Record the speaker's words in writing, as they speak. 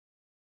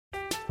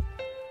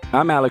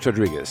I'm Alex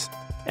Rodriguez.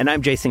 And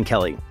I'm Jason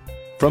Kelly.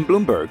 From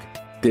Bloomberg,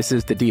 this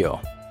is The Deal.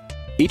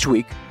 Each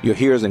week, you'll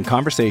hear us in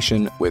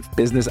conversation with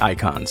business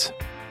icons.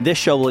 This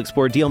show will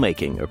explore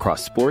deal-making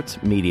across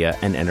sports, media,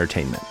 and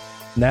entertainment.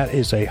 That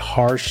is a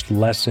harsh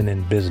lesson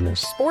in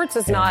business. Sports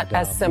is not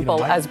as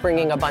simple as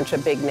bringing a bunch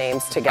of big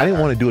names together. I didn't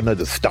want to do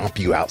another stomp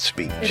you out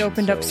speech. It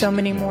opened up so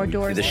many more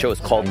doors. The show is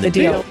called The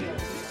Deal.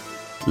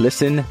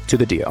 Listen to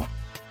The Deal.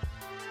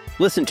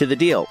 Listen to The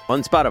Deal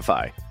on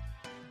Spotify.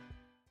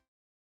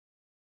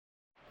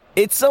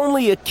 It's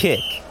only a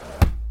kick.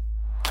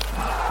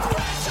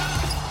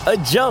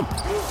 A jump.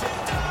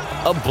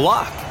 A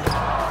block.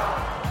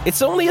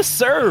 It's only a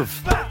serve.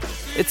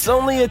 It's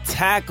only a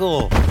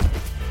tackle.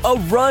 A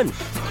run.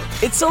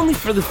 It's only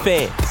for the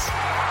fans.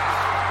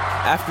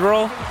 After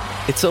all,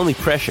 it's only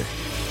pressure.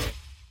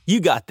 You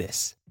got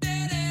this.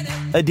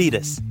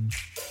 Adidas.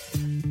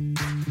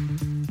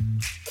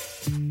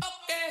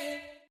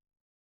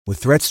 With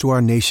threats to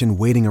our nation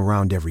waiting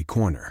around every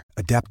corner,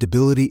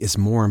 adaptability is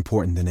more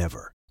important than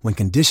ever. When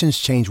conditions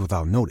change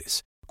without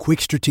notice,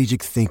 quick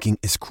strategic thinking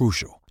is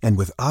crucial. And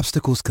with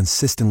obstacles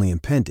consistently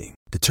impending,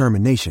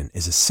 determination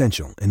is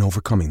essential in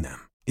overcoming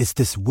them. It's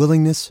this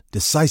willingness,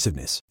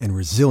 decisiveness, and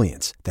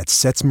resilience that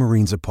sets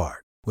Marines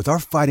apart. With our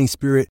fighting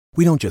spirit,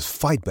 we don't just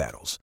fight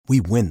battles, we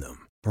win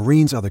them.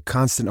 Marines are the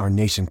constant our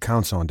nation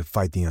counts on to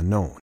fight the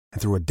unknown. And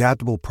through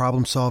adaptable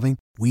problem solving,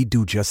 we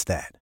do just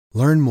that.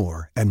 Learn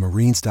more at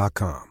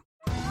marines.com.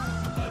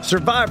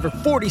 Survivor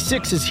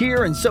 46 is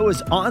here, and so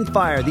is On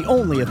Fire, the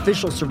only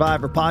official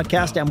Survivor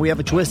podcast, and we have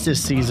a twist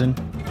this season.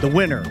 The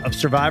winner of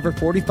Survivor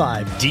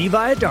 45, Dee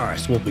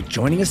Valladares, will be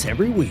joining us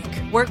every week.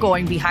 We're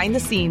going behind the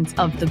scenes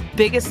of the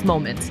biggest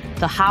moments,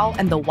 the how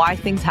and the why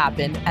things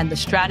happen, and the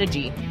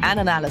strategy and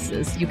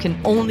analysis you can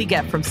only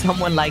get from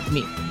someone like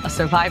me, a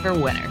Survivor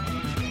winner.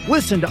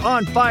 Listen to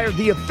On Fire,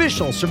 the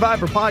official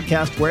Survivor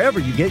podcast, wherever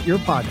you get your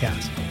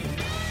podcast.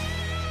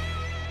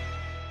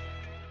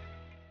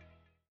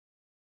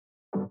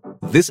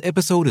 This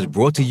episode is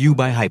brought to you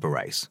by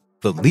Hyperice,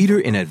 the leader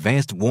in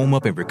advanced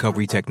warm-up and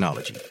recovery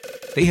technology.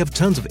 They have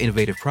tons of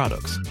innovative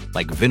products,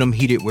 like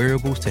Venom-heated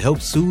wearables to help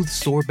soothe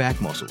sore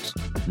back muscles,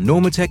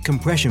 Normatec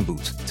compression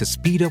boots to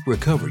speed up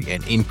recovery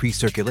and increase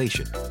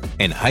circulation,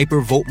 and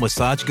Hypervolt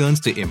massage guns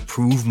to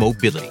improve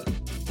mobility.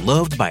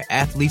 Loved by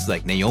athletes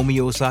like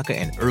Naomi Osaka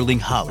and Erling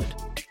Haaland.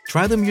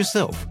 Try them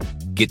yourself.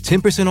 Get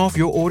 10% off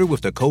your order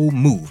with the code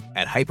MOVE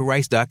at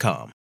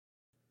Hyperice.com.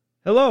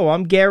 Hello,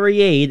 I'm Gary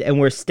Ade, and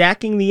we're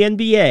stacking the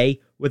NBA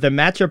with a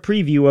matchup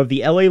preview of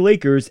the LA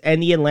Lakers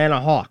and the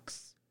Atlanta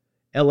Hawks.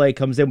 LA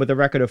comes in with a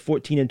record of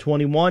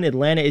 14-21.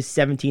 Atlanta is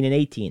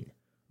 17-18.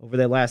 Over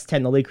their last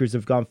 10, the Lakers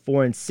have gone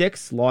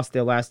 4-6, lost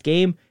their last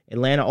game.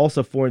 Atlanta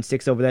also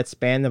 4-6 over that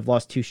span. They've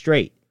lost 2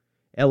 straight.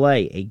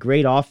 LA, a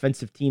great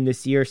offensive team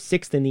this year,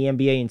 6th in the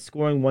NBA in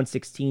scoring,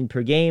 116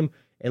 per game.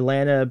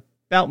 Atlanta,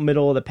 about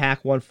middle of the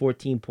pack,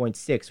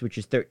 114.6, which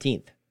is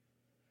 13th.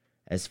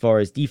 As far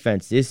as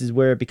defense, this is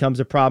where it becomes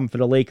a problem for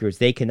the Lakers.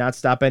 They cannot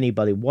stop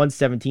anybody.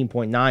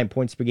 117.9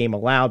 points per game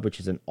allowed, which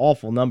is an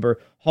awful number.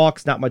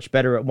 Hawks not much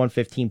better at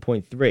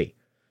 115.3.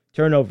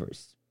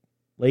 Turnovers.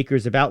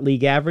 Lakers about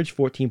league average,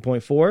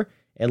 14.4.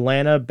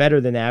 Atlanta better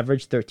than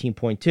average,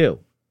 13.2.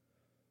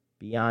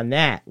 Beyond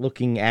that,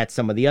 looking at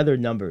some of the other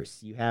numbers,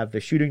 you have the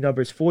shooting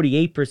numbers,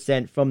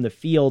 48% from the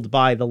field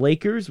by the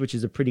Lakers, which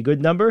is a pretty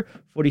good number.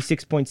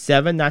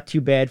 46.7, not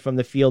too bad from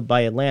the field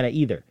by Atlanta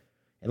either.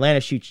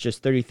 Atlanta shoots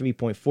just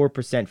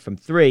 33.4% from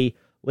 3.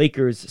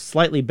 Lakers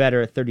slightly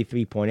better at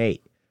 33.8.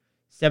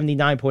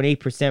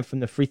 79.8% from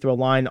the free throw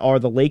line are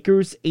the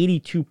Lakers.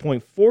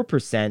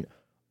 82.4%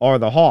 are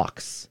the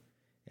Hawks.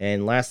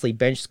 And lastly,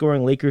 bench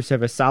scoring. Lakers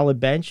have a solid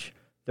bench.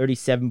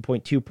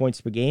 37.2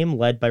 points per game,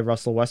 led by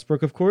Russell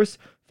Westbrook, of course.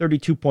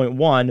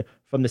 32.1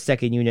 from the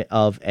second unit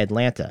of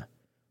Atlanta.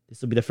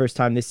 This will be the first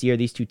time this year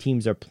these two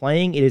teams are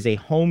playing. It is a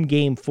home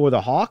game for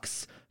the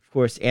Hawks. Of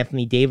course,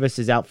 Anthony Davis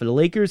is out for the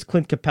Lakers.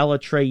 Clint Capella,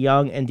 Trae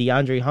Young, and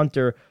DeAndre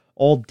Hunter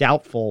all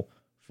doubtful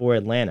for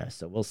Atlanta.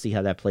 So we'll see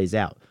how that plays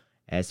out.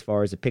 As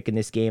far as a pick in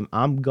this game,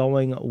 I'm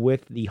going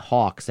with the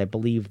Hawks. I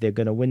believe they're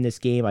going to win this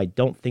game. I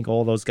don't think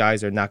all those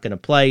guys are not going to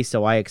play,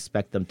 so I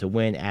expect them to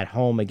win at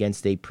home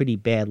against a pretty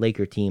bad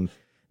Laker team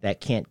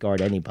that can't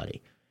guard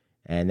anybody.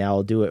 And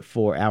that'll do it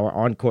for our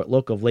on-court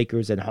look of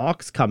Lakers and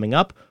Hawks. Coming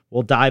up,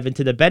 we'll dive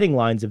into the betting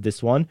lines of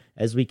this one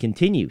as we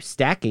continue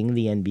stacking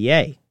the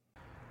NBA.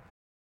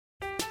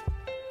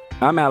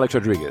 I'm Alex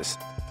Rodriguez.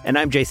 And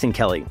I'm Jason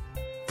Kelly.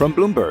 From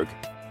Bloomberg,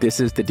 this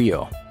is The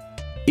Deal.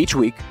 Each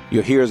week,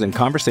 you'll hear us in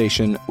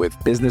conversation with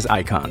business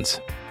icons.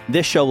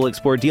 This show will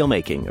explore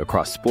deal-making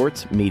across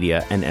sports,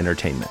 media, and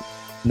entertainment.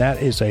 That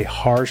is a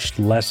harsh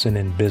lesson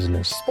in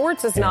business.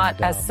 Sports is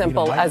not as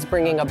simple as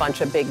bringing a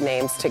bunch of big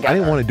names together. I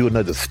didn't want to do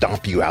another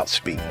stomp you out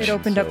speech. It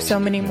opened up so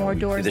many more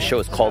doors. The show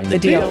is called The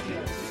Deal.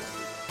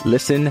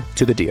 Listen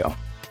to The Deal.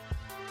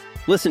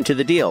 Listen to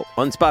The Deal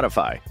on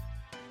Spotify.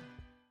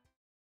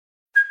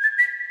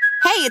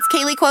 Hey, it's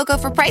Kaylee Cuoco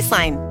for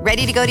Priceline.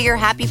 Ready to go to your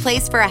happy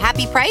place for a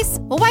happy price?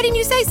 Well, why didn't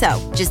you say so?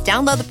 Just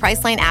download the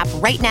Priceline app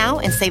right now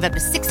and save up to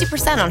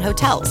 60% on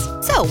hotels.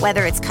 So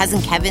whether it's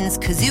Cousin Kevin's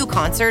Kazoo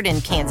Concert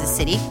in Kansas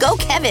City, go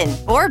Kevin,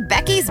 or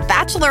Becky's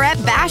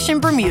Bachelorette Bash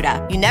in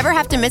Bermuda, you never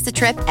have to miss a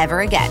trip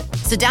ever again.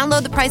 So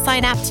download the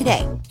Priceline app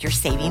today. Your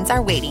savings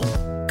are waiting.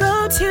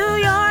 Go to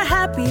your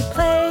happy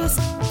place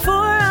for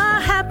a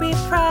happy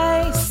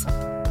price.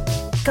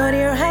 Go to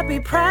your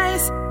happy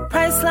price,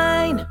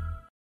 Priceline.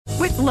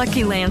 With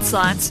Lucky Land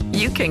Slots,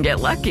 you can get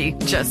lucky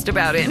just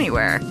about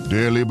anywhere.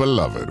 Dearly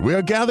beloved, we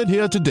are gathered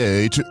here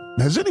today to...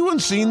 Has anyone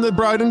seen the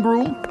bride and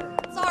groom?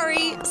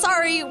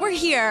 Sorry, we're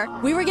here.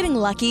 We were getting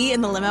lucky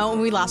in the limo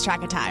and we lost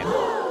track of time.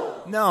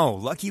 No,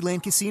 Lucky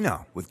Land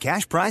Casino, with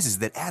cash prizes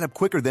that add up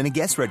quicker than a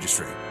guest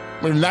registry.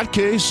 In that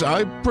case,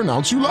 I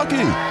pronounce you lucky.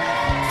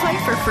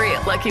 Play for free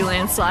at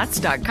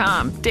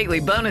LuckyLandSlots.com.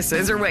 Daily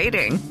bonuses are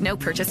waiting. No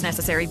purchase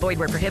necessary. Void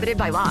where prohibited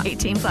by law.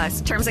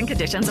 18+. Terms and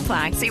conditions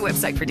apply. See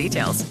website for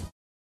details.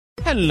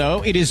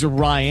 Hello, it is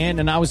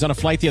Ryan, and I was on a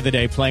flight the other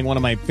day playing one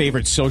of my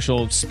favorite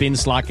social spin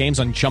slot games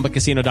on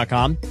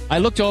ChumbaCasino.com. I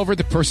looked over at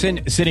the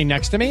person sitting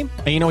next to me,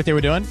 and you know what they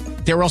were doing?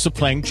 They were also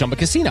playing Chumba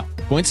Casino.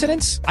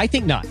 Coincidence? I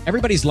think not.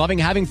 Everybody's loving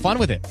having fun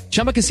with it.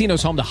 Chumba Casino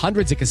is home to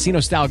hundreds of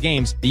casino-style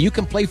games that you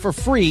can play for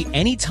free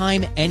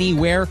anytime,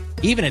 anywhere,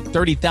 even at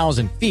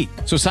 30,000 feet.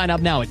 So sign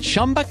up now at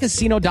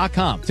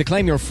ChumbaCasino.com to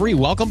claim your free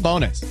welcome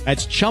bonus.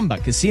 That's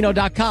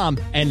ChumbaCasino.com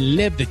and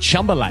live the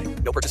Chumba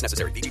life. No purchase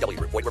necessary. VGW.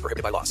 Void where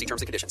prohibited by law. See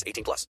terms and conditions.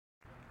 18+.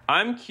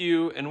 I'm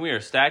Q, and we are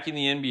stacking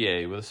the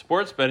NBA with a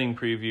sports betting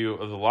preview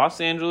of the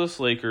Los Angeles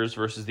Lakers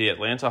versus the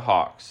Atlanta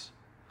Hawks.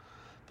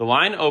 The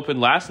line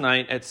opened last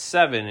night at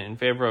 7 in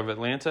favor of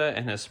Atlanta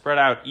and has spread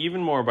out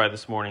even more by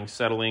this morning,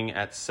 settling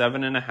at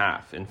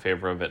 7.5 in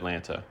favor of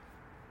Atlanta.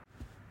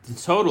 The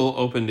total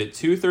opened at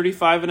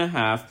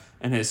 235.5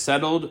 and has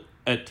settled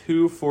at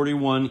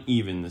 241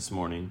 even this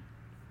morning.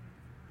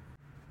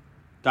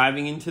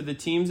 Diving into the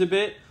teams a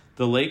bit,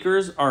 the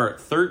Lakers are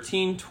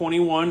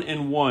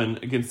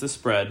 13-21-1 against the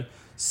spread,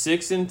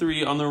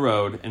 6-3 on the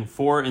road, and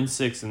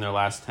 4-6 in their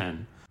last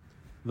 10.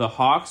 The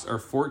Hawks are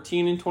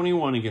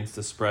 14-21 against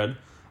the spread,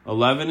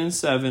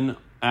 11-7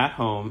 at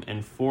home,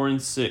 and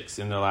 4-6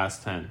 in their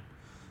last 10.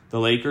 The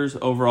Lakers'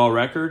 overall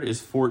record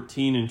is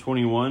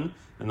 14-21,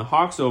 and the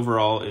Hawks'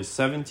 overall is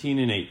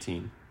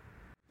 17-18.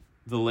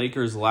 The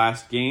Lakers'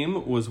 last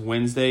game was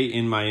Wednesday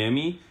in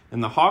Miami,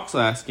 and the Hawks'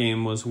 last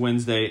game was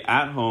Wednesday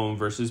at home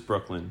versus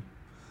Brooklyn.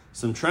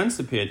 Some trends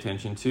to pay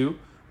attention to.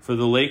 For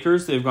the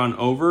Lakers, they've gone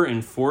over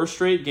in 4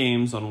 straight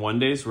games on one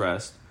day's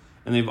rest,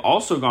 and they've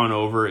also gone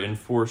over in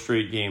 4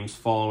 straight games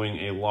following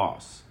a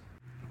loss.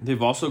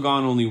 They've also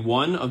gone only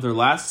 1 of their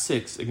last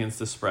 6 against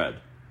the spread.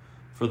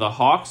 For the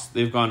Hawks,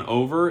 they've gone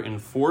over in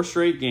 4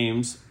 straight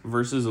games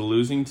versus a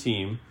losing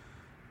team,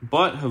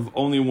 but have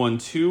only won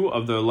 2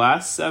 of their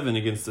last 7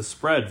 against the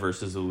spread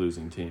versus a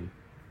losing team.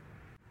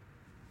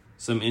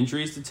 Some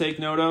injuries to take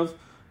note of.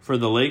 For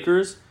the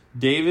Lakers,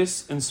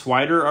 Davis and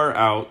Swider are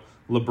out,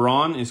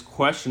 LeBron is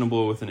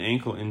questionable with an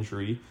ankle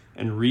injury,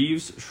 and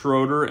Reeves,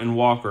 Schroeder, and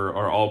Walker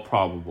are all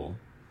probable.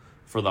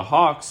 For the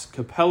Hawks,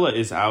 Capella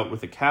is out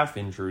with a calf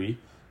injury,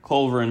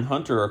 Culver and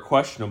Hunter are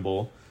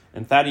questionable,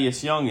 and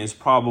Thaddeus Young is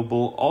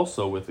probable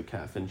also with a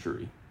calf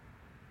injury.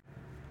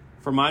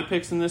 For my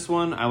picks in this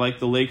one, I like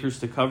the Lakers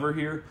to cover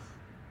here.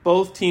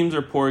 Both teams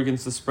are poor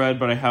against the spread,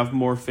 but I have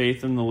more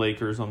faith in the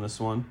Lakers on this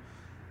one.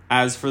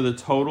 As for the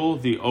total,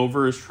 the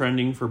over is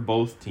trending for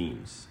both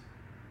teams.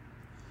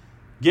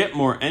 Get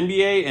more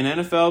NBA and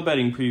NFL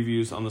betting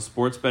previews on the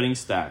Sports Betting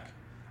Stack.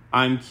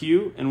 I'm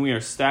Q, and we are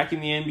stacking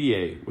the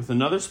NBA with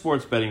another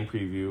sports betting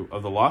preview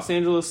of the Los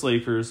Angeles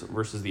Lakers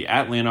versus the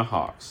Atlanta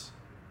Hawks.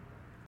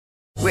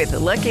 With the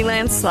Lucky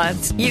Land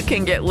Slots, you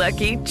can get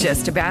lucky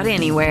just about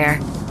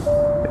anywhere.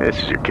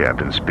 This is your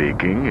captain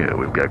speaking.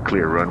 We've got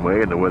clear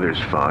runway and the weather's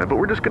fine, but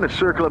we're just going to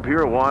circle up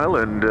here a while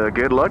and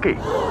get lucky.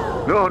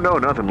 No,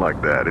 nothing like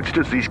that. It's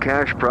just these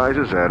cash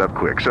prizes add up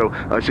quick. So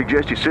I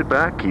suggest you sit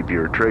back, keep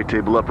your tray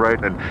table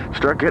upright, and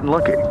start getting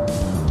lucky.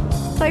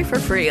 Play for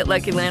free at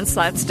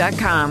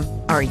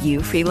LuckyLandSlots.com. Are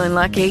you feeling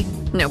lucky?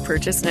 No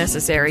purchase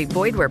necessary.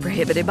 Void where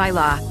prohibited by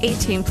law.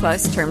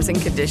 18+ terms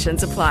and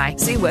conditions apply.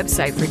 See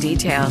website for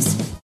details.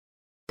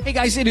 Hey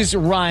guys, it is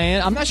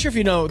Ryan. I'm not sure if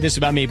you know this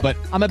about me, but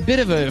I'm a bit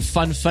of a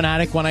fun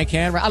fanatic when I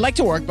can. I like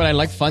to work, but I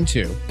like fun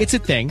too. It's a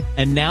thing.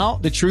 And now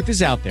the truth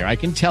is out there. I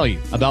can tell you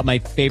about my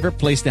favorite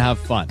place to have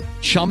fun.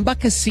 Chumba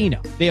Casino.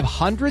 They have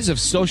hundreds of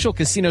social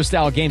casino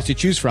style games to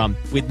choose from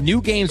with new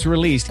games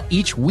released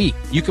each week.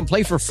 You can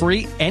play for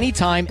free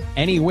anytime,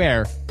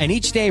 anywhere. And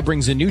each day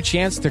brings a new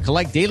chance to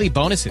collect daily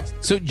bonuses.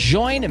 So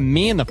join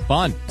me in the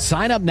fun.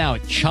 Sign up now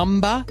at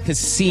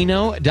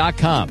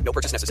ChumbaCasino.com. No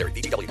purchase necessary.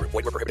 VGW. Void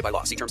where prohibited by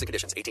law. See terms and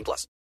conditions. 18+.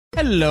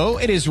 Hello,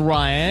 it is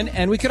Ryan,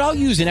 and we could all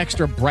use an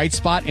extra bright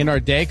spot in our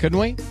day, couldn't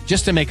we?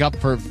 Just to make up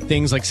for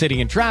things like sitting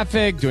in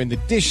traffic, doing the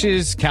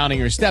dishes, counting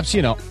your steps,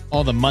 you know,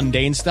 all the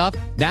mundane stuff.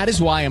 That is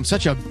why I'm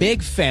such a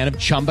big fan of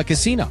Chumba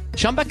Casino.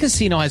 Chumba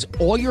Casino has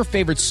all your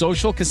favorite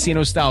social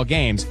casino-style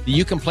games that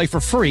you can play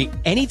for free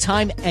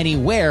anytime,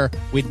 anywhere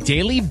with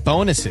daily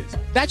bonuses.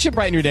 That should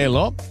brighten your day a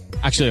little.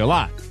 Actually, a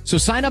lot. So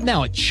sign up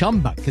now at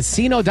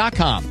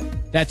ChumbaCasino.com.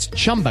 That's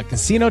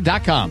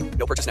ChumbaCasino.com.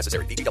 No purchase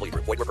necessary. VGW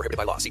Group. Void where prohibited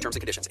by law. See terms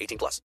and conditions.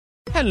 18+.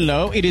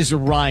 Hello, it is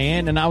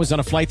Ryan, and I was on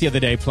a flight the other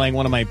day playing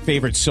one of my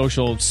favorite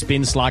social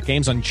spin slot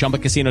games on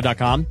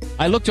ChumbaCasino.com.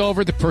 I looked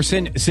over at the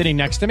person sitting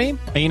next to me,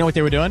 and you know what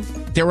they were doing?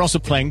 They were also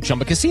playing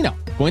Chumba Casino.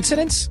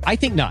 Coincidence? I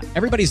think not.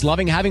 Everybody's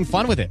loving having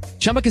fun with it.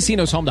 Chumba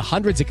Casino is home to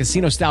hundreds of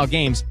casino-style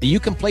games that you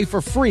can play for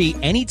free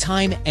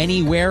anytime,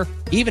 anywhere,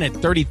 even at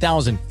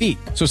 30,000 feet.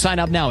 So sign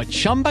up now at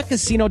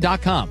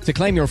ChumbaCasino.com to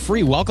claim your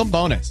free welcome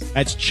bonus.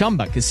 That's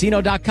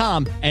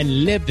ChumbaCasino.com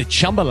and live the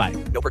Chumba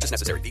life. No purchase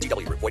necessary.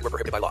 VGW Group. Void where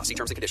prohibited by law. See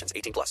terms and conditions.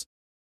 18+.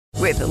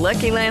 With the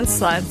Lucky Land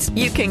Slots,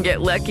 you can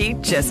get lucky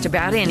just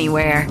about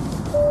anywhere.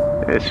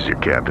 This is your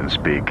captain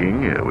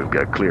speaking. We've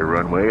got clear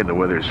runway and the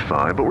weather's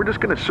fine, but we're just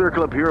going to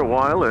circle up here a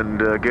while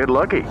and get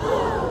lucky.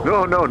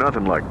 No,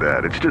 nothing like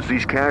that. It's just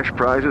these cash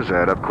prizes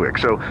add up quick.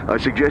 So I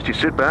suggest you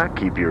sit back,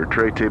 keep your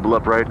tray table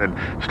upright, and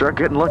start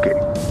getting lucky.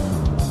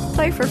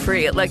 Play for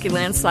free at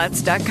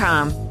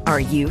LuckyLandSlots.com.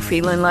 Are you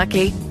feeling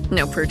lucky?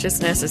 No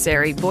purchase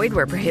necessary. Void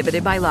where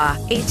prohibited by law.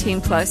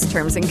 18+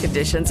 terms and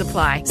conditions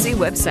apply. See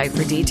website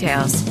for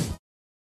details.